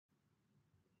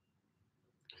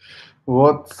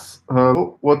What's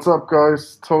up,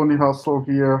 guys? Tony Hustle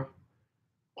here.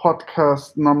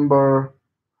 Podcast number,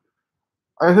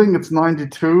 I think it's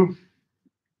 92.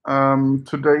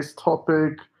 Today's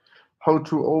topic: how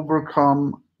to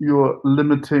overcome your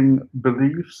limiting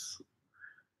beliefs.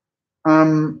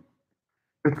 Um,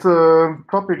 it's a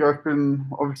topic I've been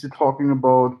obviously talking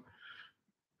about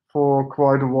for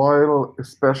quite a while,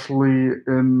 especially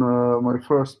in my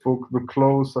first book, The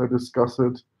Close. I discuss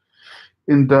it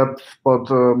in depth, but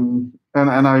and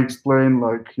I explain,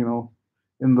 like,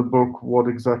 in the book, what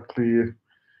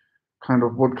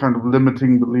kind of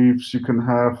limiting beliefs you can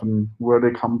have and where they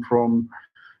come from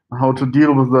and how to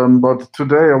deal with them. But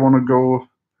today I want to go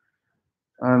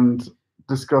and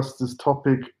discuss this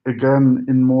topic again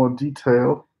in more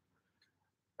detail.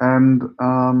 And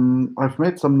I've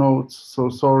made some notes, so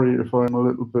sorry if I'm a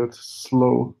little bit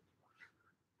slow,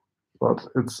 but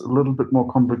it's a little bit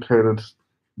more complicated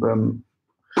than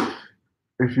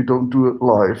if you don't do it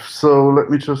live. So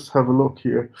let me just have a look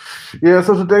here. Yeah,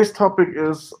 so today's topic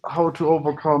is how to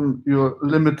overcome your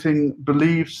limiting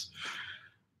beliefs.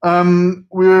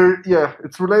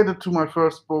 It's related to my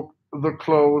first book, The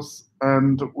Close,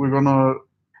 and we're gonna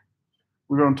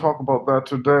talk about that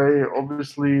today.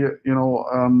 Obviously,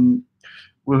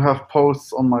 we'll have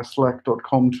posts on my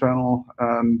Slack.com channel,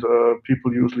 and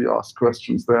people usually ask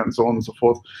questions there, and so on and so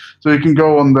forth. So you can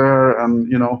go on there and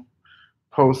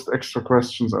post extra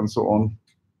questions and so on.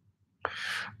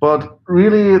 But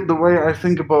really, the way I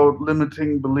think about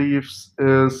limiting beliefs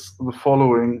is the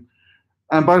following.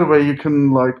 And by the way, you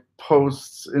can like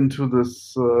post into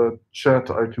this chat.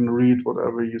 I can read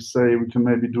whatever you say. We can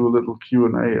maybe do a little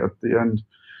Q&A at the end.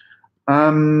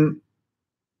 Um,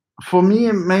 for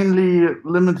me, mainly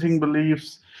limiting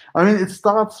beliefs. I mean, it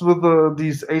starts with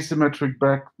these asymmetric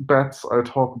bets I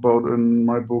talk about in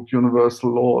my book,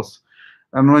 Universal Laws.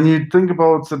 And when you think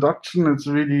about seduction, it's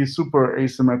really super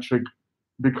asymmetric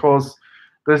because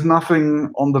there's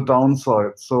nothing on the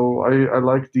downside. So I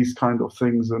like these kind of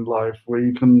things in life where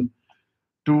you can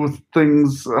do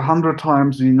things 100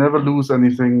 times and you never lose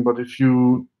anything. But if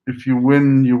you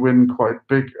win, you win quite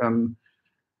big,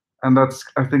 and that's,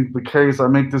 I think, the case. I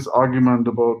make this argument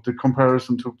about the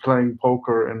comparison to playing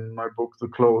poker in my book, The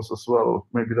Close, as well.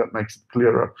 Maybe that makes it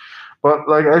clearer. But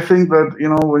like, I think that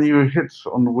when you hit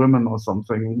on women or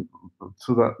something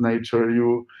to that nature,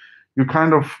 you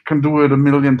kind of can do it a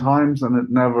million times, and it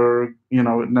never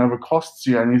costs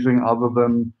you anything other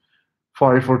than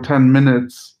 5 or 10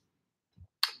 minutes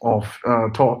of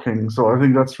talking. So I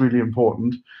think that's really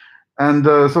important. And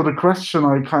so the question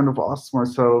I kind of ask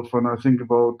myself when I think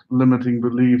about limiting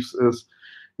beliefs is,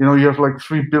 you have like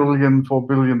 3 billion, 4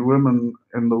 billion women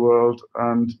in the world,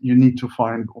 and you need to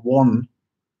find one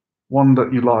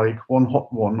that you like, one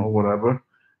hot one or whatever.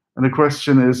 And the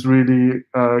question is really,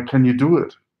 can you do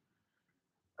it?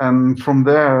 And from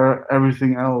there,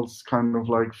 everything else kind of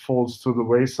like falls to the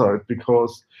wayside,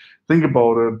 because think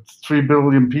about it, 3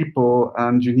 billion people,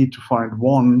 and you need to find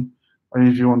one. I mean,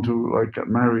 if you want to like get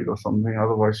married or something,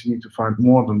 otherwise you need to find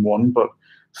more than one, but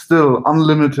still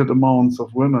unlimited amounts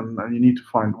of women, and you need to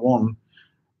find one.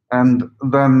 And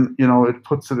then, it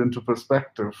puts it into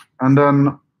perspective. And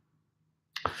then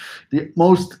the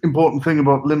most important thing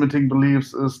about limiting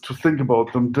beliefs is to think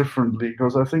about them differently,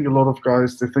 because I think a lot of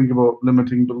guys, they think about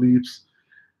limiting beliefs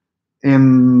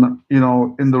in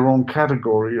the wrong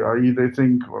category, i.e. they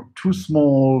think, well, too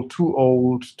small, too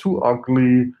old, too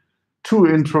ugly, too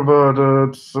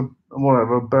introverted,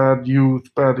 whatever, bad youth,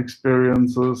 bad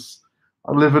experiences.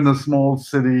 I live in a small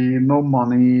city, no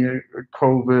money,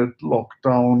 COVID,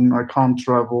 lockdown, I can't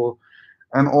travel,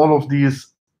 and all of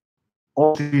these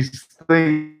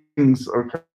things,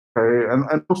 okay,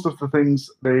 and most of the things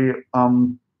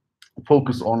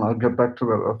focus on, I'll get back to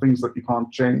that, are things that you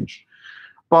can't change.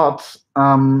 But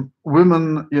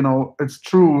women, it's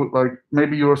true, like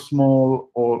maybe you're small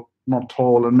or not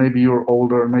tall, and maybe you're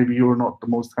older, and maybe you're not the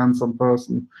most handsome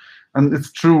person. And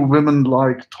it's true, women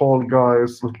like tall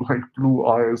guys with like blue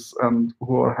eyes and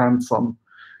who are handsome,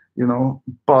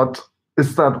 But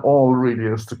is that all really,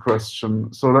 is the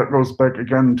question? So that goes back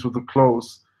again to the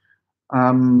clothes.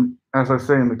 As I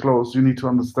say in the close, you need to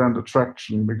understand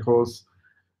attraction, because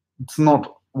it's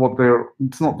not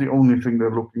the only thing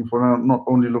they're looking for. They're not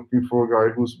only looking for a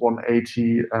guy who's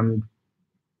 180 and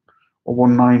or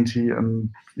 190 and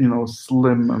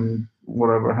slim and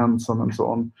whatever, handsome and so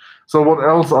on. So what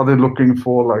else are they looking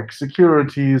for? Like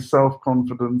security,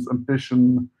 self-confidence,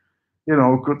 ambition,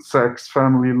 good sex,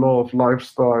 family, love,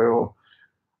 lifestyle,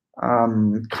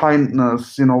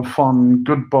 kindness, fun,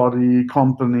 good body,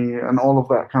 company, and all of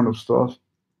that kind of stuff.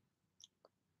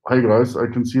 Hey guys, I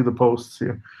can see the posts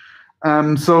here.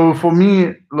 So for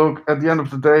me, look, at the end of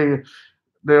the day,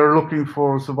 they're looking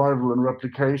for survival and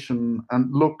replication,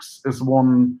 and looks is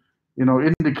one,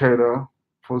 indicator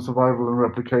for survival and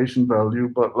replication value.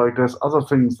 But like, there's other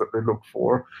things that they look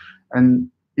for, and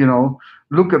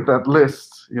look at that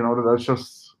list, that I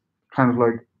just kind of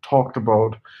like talked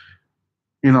about.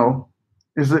 You know,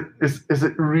 is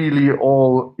it really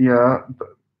all? Yeah,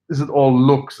 is it all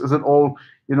looks? Is it all?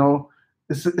 You know,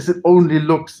 is it only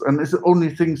looks, and is it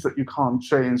only things that you can't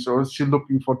change, or is she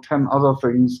looking for 10 other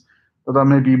things that are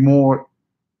maybe more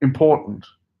important?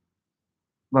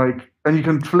 Like, and you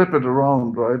can flip it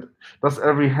around, right? Does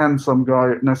every handsome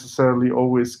guy necessarily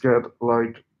always get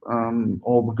like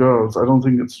all the girls? I don't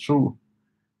think it's true.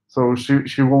 So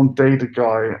she won't date a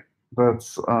guy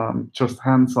that's just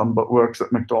handsome but works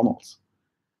at McDonald's.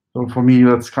 So for me,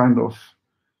 that's kind of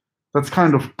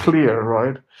clear,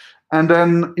 right? And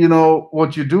then,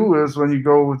 what you do is, when you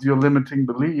go with your limiting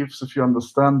beliefs, if you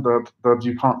understand that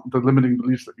you can't, the limiting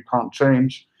beliefs that you can't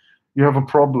change, you have a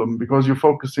problem because you're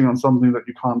focusing on something that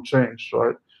you can't change,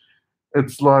 right?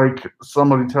 It's like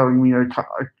somebody telling me I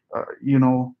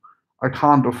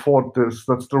can't afford this.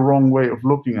 That's the wrong way of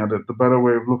looking at it. The better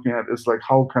way of looking at it is like,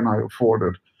 how can I afford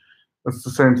it? It's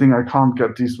the same thing. I can't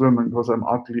get these women because I'm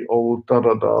ugly, old, da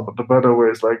da da. But the better way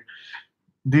is like,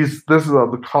 these are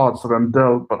the cards that I'm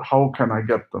dealt, but how can I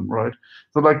get them, right?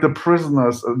 So like, the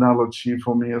prisoner's analogy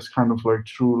for me is kind of like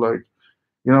true. Like,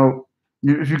 you know,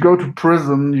 if you go to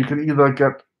prison, you can either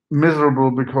get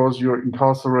miserable because you're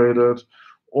incarcerated,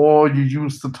 or you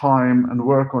use the time and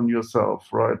work on yourself,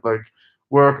 right? Like,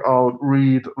 work out,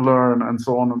 read, learn, and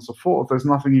so on and so forth. There's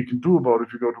nothing you can do about it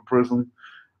if you go to prison.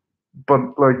 But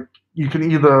like, you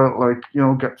can either, like,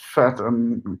 get fat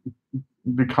and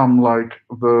become like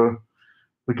the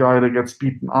guy that gets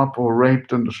beaten up or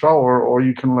raped in the shower, or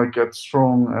you can like get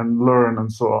strong and learn,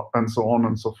 and so on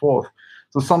and so forth.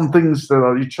 So some things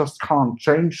that you just can't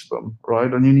change them,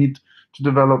 right? And you need to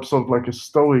develop sort of like a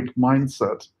stoic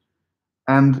mindset.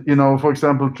 And for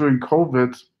example, during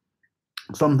COVID,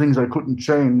 some things I couldn't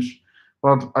change,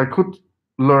 but I could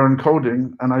learn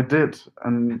coding, and I did.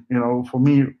 And for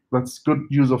me, that's good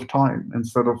use of time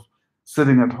instead of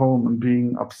sitting at home and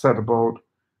being upset about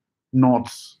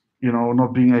not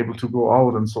not being able to go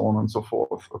out, and so on and so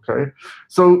forth. Okay,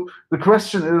 so the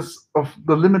question is, of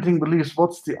the limiting beliefs,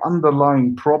 what's the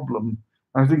underlying problem?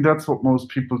 I think that's what most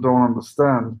people don't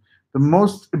understand. The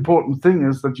most important thing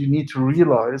is that you need to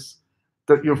realize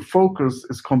that your focus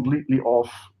is completely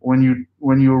off when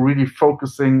you're really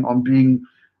focusing on being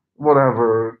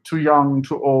whatever, too young,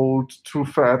 too old, too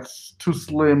fat, too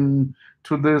slim,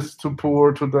 too this, too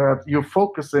poor, to that. You're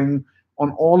focusing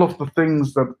on all of the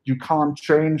things that you can't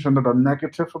change and that are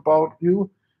negative about you,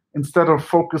 instead of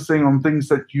focusing on things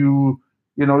that you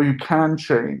can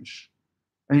change.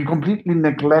 And you completely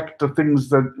neglect the things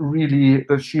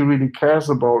that she really cares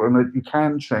about and that you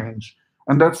can change.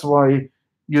 And that's why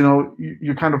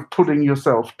you're kind of putting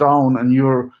yourself down, and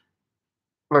you're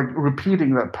like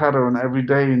repeating that pattern every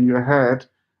day in your head,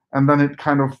 and then it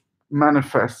kind of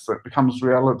manifests, it becomes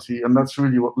reality. And that's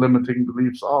really what limiting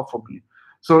beliefs are for me.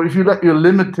 So if you let your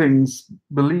limiting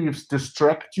beliefs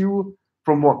distract you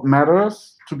from what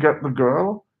matters to get the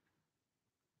girl,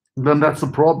 then that's a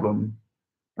problem.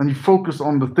 And you focus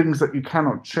on the things that you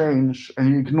cannot change, and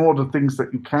you ignore the things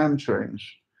that you can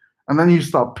change. And then you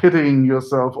start pitying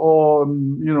yourself. Oh,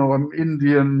 I'm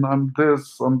Indian, I'm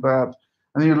this, I'm that.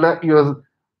 And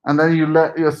then you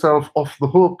let yourself off the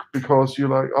hook, because you're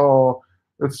like, oh,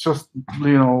 it's just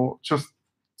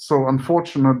so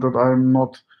unfortunate that I'm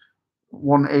not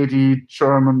 180,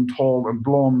 German, tall and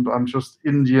blonde. I'm just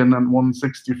Indian and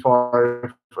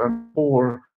 165 and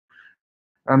poor.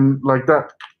 And like,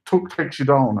 that takes you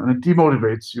down, and it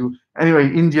demotivates you. Anyway,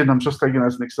 Indian, I'm just taking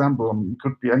as an example. I mean, it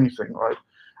could be anything, right?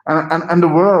 And the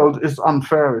world is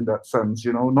unfair in that sense.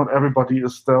 Not everybody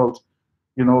is dealt,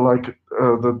 like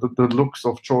the looks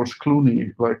of George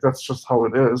Clooney. Like, that's just how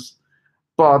it is.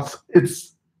 But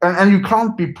and you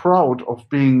can't be proud of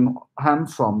being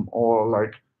handsome or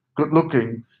like good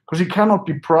looking, because you cannot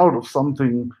be proud of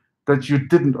something that you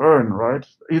didn't earn, right?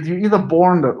 You're either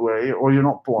born that way or you're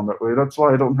not born that way. That's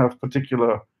why I don't have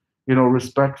particular,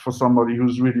 respect for somebody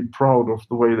who's really proud of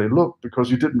the way they look, because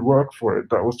you didn't work for it.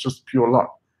 That was just pure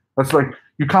luck. That's like,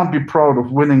 you can't be proud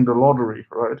of winning the lottery,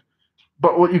 right?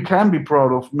 But what you can be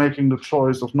proud of, making the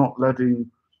choice of not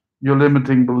letting your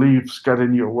limiting beliefs get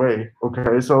in your way.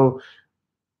 Okay, so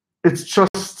it's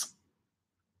just,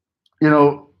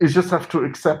 you just have to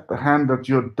accept the hand that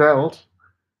you're dealt,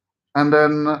 and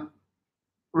then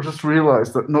just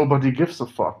realize that nobody gives a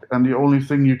fuck, and the only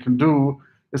thing you can do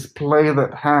is play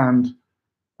that hand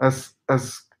as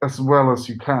as well as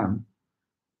you can.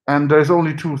 And there's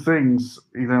only two things,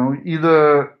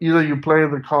 either you play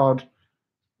the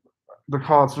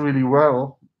cards really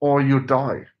well, or you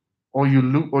die, or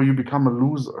you become a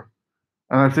loser.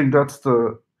 And I think that's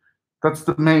the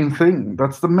main thing.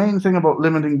 That's the main thing about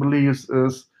limiting beliefs,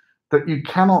 is that you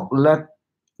cannot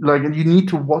you need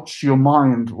to watch your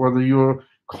mind, whether you're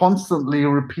constantly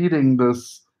repeating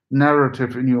this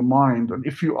narrative in your mind. And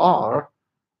if you are,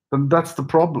 then that's the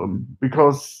problem,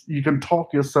 because you can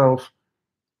talk yourself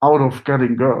out of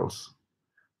getting girls.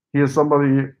 Here's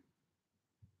somebody,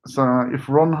 so if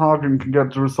Ron Hagen can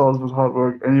get the results with hard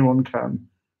work, anyone can.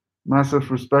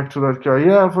 Massive respect to that guy.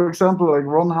 Yeah, for example, like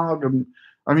Ron Hagen,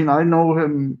 I mean, I know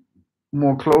him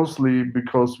more closely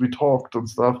because we talked and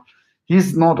stuff.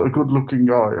 He's not a good looking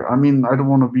guy. I mean, I don't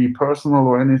want to be personal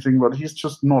or anything, but he's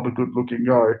just not a good looking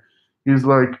guy. He's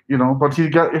like, but he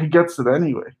gets it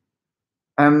anyway.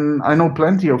 And I know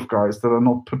plenty of guys that are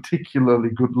not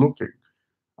particularly good looking.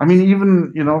 I mean,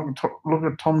 even, look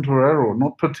at Tom Torero,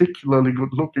 not particularly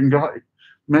good looking guy.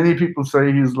 Many people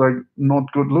say he's like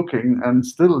not good looking, and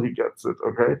still he gets it.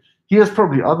 Okay. He has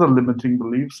probably other limiting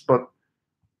beliefs, but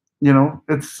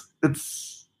it's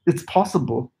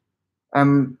possible.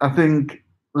 And I think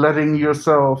I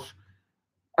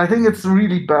think it's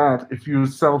really bad if you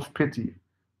self pity.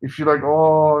 If you're like,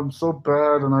 oh, I'm so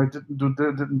bad and I didn't do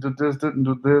this, didn't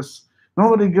do this.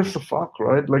 Nobody gives a fuck,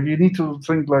 right? Like, you need to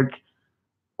think like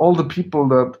all the people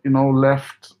that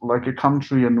left like a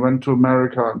country and went to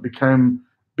America and became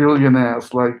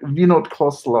billionaires, like Vinod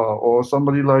Khosla or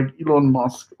somebody like Elon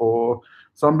Musk or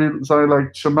somebody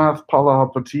like Chamath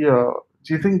Palihapitiya.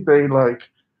 Do you think they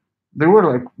were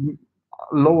like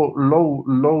low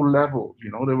level?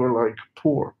 They were like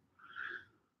poor.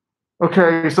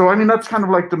 Okay, so I mean that's kind of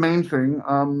like the main thing.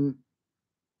 And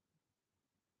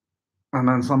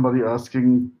then somebody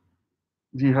asking,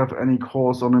 do you have any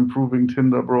course on improving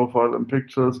Tinder profile and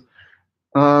pictures?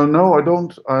 No, I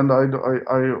don't. And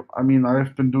I mean,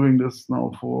 I've been doing this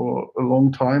now for a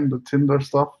long time, the Tinder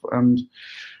stuff, and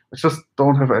I just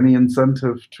don't have any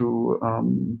incentive to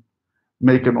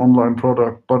make an online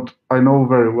product. But I know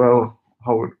very well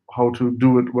how to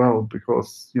do it well,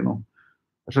 because I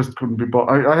just couldn't be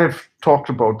bothered. I have talked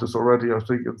about this already, I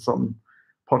think, in some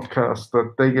podcast,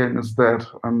 that day game is dead.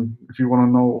 And if you want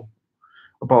to know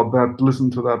about that, listen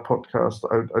to that podcast.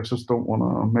 I just don't want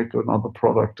to make another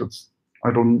product.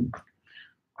 I don't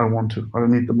I want to. I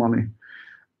don't need the money.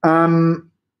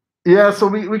 Yeah, so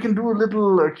we can do a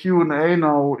little Q&A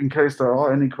now in case there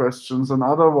are any questions, and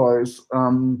otherwise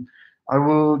I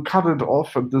will cut it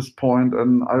off at this point,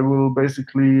 and I will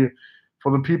basically,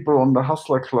 for the people on the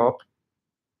Hustler Club,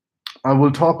 I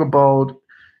will talk about,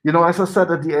 as I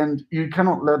said at the end, you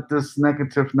cannot let this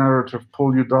negative narrative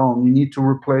pull you down. You need to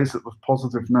replace it with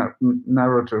positive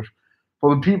narrative.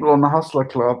 For the people on the Hustler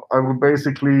Club, I will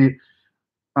basically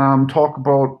talk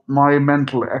about my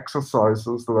mental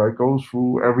exercises that I go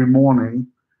through every morning,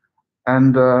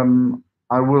 and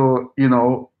I will,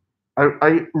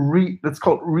 it's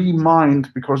called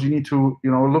remind, because you need to,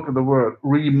 look at the word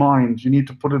remind. You need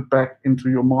to put it back into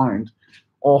your mind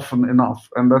often enough,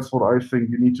 and that's what I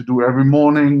think you need to do every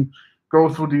morning. Go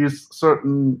through these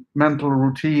certain mental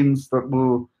routines that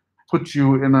will put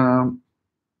you in a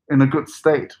good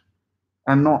state,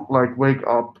 and not like wake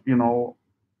up,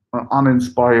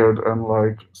 uninspired and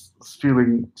like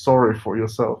feeling sorry for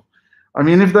yourself. I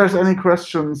mean, if there's any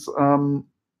questions, you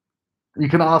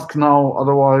can ask now.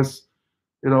 Otherwise,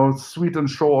 it's sweet and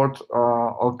short.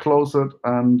 I'll close it,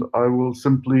 and I will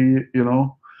simply,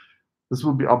 this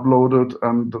will be uploaded,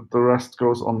 and the rest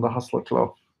goes on the Hustler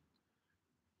Club.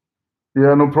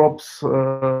 Yeah, no props.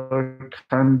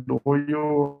 Can do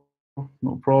you,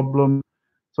 no problem.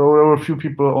 So there were a few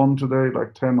people on today,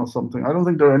 like 10 or something. I don't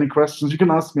think there are any questions. You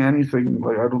can ask me anything.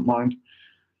 Like, I don't mind.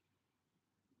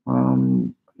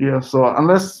 Yeah. So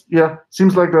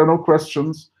seems like there are no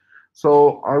questions.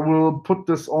 So I will put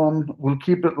this on. We'll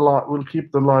keep it. We'll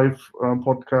keep the live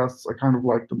podcasts. I kind of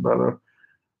like them better.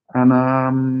 And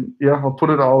I'll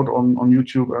put it out on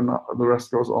YouTube, and the rest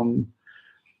goes on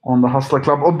the Hustler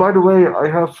Club. Oh, by the way, I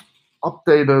have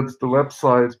updated the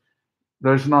website.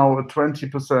 There's now a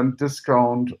 20%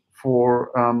 discount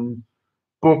for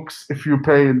books if you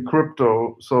pay in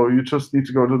crypto. So you just need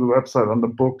to go to the website on the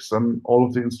books, and all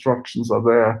of the instructions are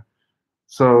there.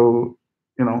 So,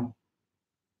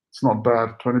 it's not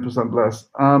bad, 20% less.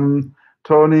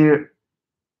 Tony,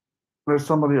 there's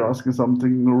somebody asking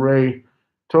something. Ray,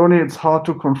 Tony, it's hard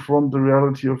to confront the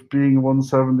reality of being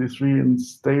 173 and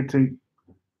stating.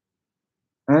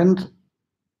 And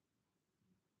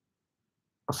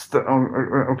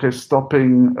okay,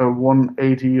 stopping a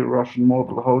 180 Russian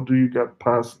model. How do you get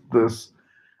past this?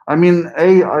 I mean,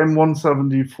 I'm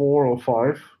 174 or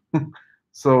 5,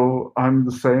 so I'm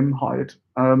the same height.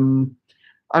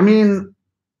 I mean,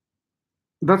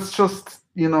 that's just,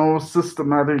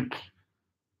 systematic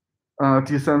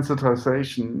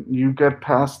desensitization. You get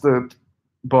past it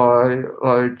by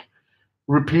like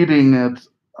repeating it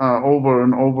over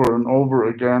and over and over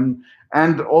again.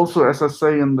 And also, as I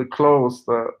say in the close,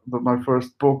 my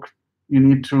first book, you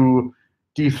need to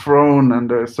dethrone, and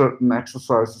there are certain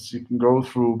exercises you can go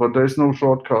through, but there's no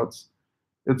shortcuts.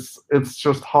 It's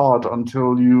just hard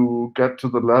until you get to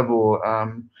the level.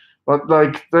 But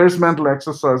like, there's mental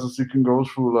exercises you can go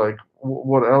through. Like,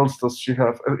 what else does she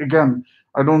have? Again,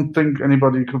 I don't think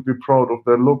anybody could be proud of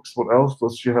their looks. What else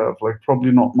does she have? Like,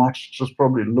 probably not much. Just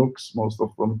probably looks, most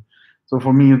of them. So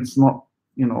for me, it's not.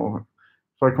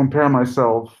 If I compare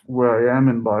myself where I am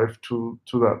in life to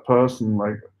that person,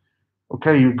 like,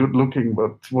 okay, you're good looking,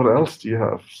 but what else do you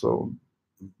have? So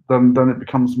then it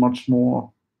becomes much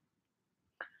more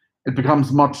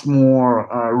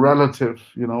relative.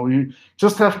 You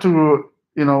just have to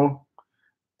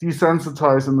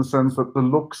desensitize in the sense that the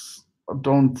looks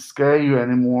don't scare you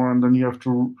anymore, and then you have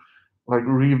to like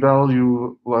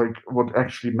revalue like what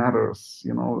actually matters.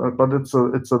 But it's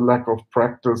a lack of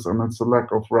practice, and it's a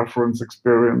lack of reference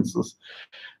experiences.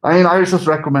 I mean, I just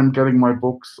recommend getting my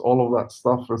books. All of that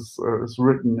stuff is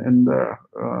written in there,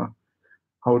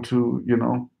 how to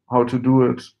do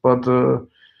it. But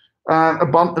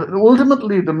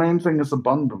ultimately, the main thing is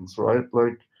abundance, right?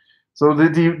 Like, so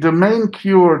the main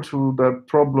cure to that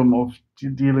problem of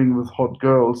dealing with hot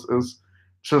girls is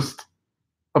just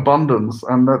abundance,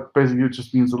 and that basically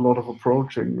just means a lot of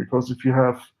approaching. Because if you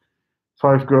have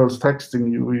 5 girls texting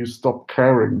you, you stop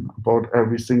caring about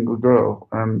every single girl,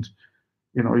 and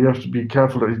you have to be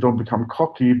careful that you don't become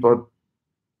cocky. But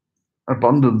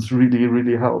abundance really,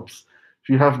 really helps. If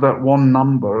you have that one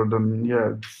number, then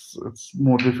yeah, it's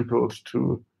more difficult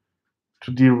to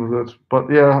deal with it. But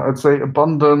yeah, I'd say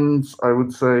abundance. I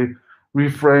would say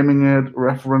reframing it,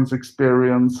 reference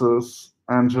experiences,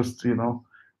 and just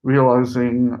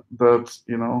realizing that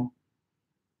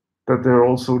that they're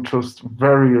also just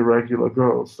very irregular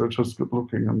girls. They're just good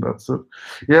looking, and that's it.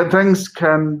 Yeah, thanks,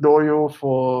 Ken Doyo,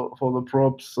 for the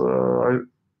props.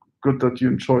 Good that you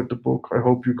enjoyed the book. I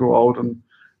hope you go out and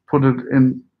put it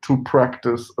into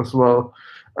practice as well.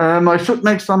 I should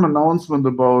make some announcement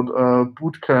about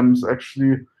boot camps.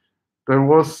 Actually, there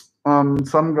was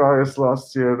some guys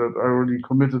last year that I already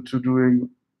committed to doing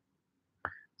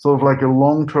sort of like a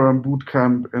long-term boot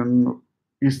camp in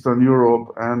Eastern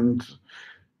Europe, and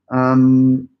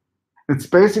it's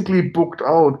basically booked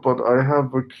out. But I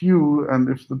have a queue, and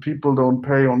if the people don't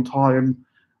pay on time,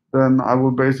 then I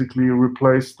will basically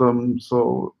replace them.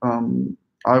 So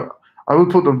I will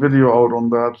put a video out on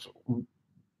that,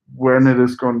 when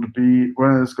it's going to be,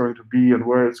 and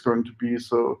where it's going to be,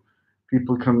 so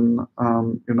people can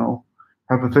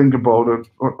have a think about it.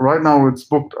 Right now it's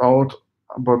booked out,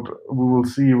 but we will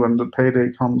see when the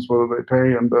payday comes whether they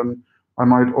pay, and then I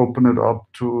might open it up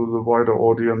to the wider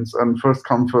audience, and first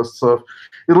come, first serve.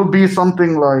 It'll be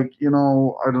something like, I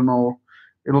don't know,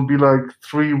 it'll be like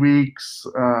 3 weeks,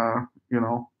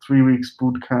 3 weeks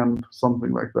boot camp,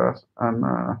 something like that. And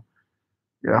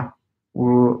yeah,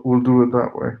 we'll do it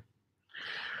that way.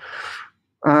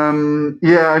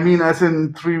 Yeah, I mean, as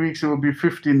in 3 weeks, it will be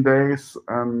 15 days,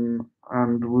 and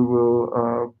we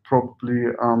will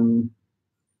probably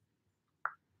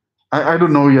I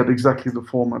don't know yet exactly the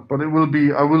format, but I will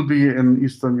be in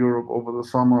Eastern Europe over the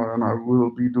summer, and I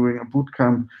will be doing a boot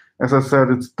camp. As I said,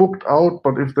 it's booked out,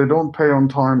 but if they don't pay on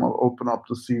time, I'll open up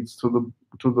the seats to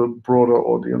the broader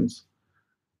audience.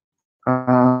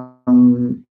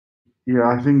 Yeah,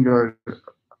 I think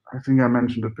I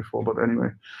mentioned it before, but anyway.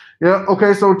 Yeah,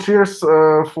 okay, so cheers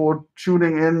for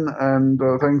tuning in, and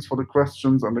thanks for the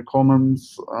questions and the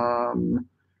comments.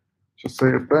 Just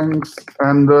say thanks,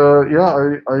 and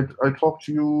yeah, I talk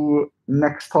to you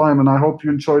next time, and I hope you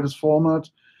enjoy this format.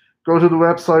 Go to the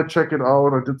website, check it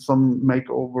out. I did some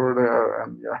makeover there,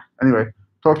 and yeah. Anyway,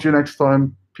 talk to you next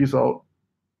time. Peace out.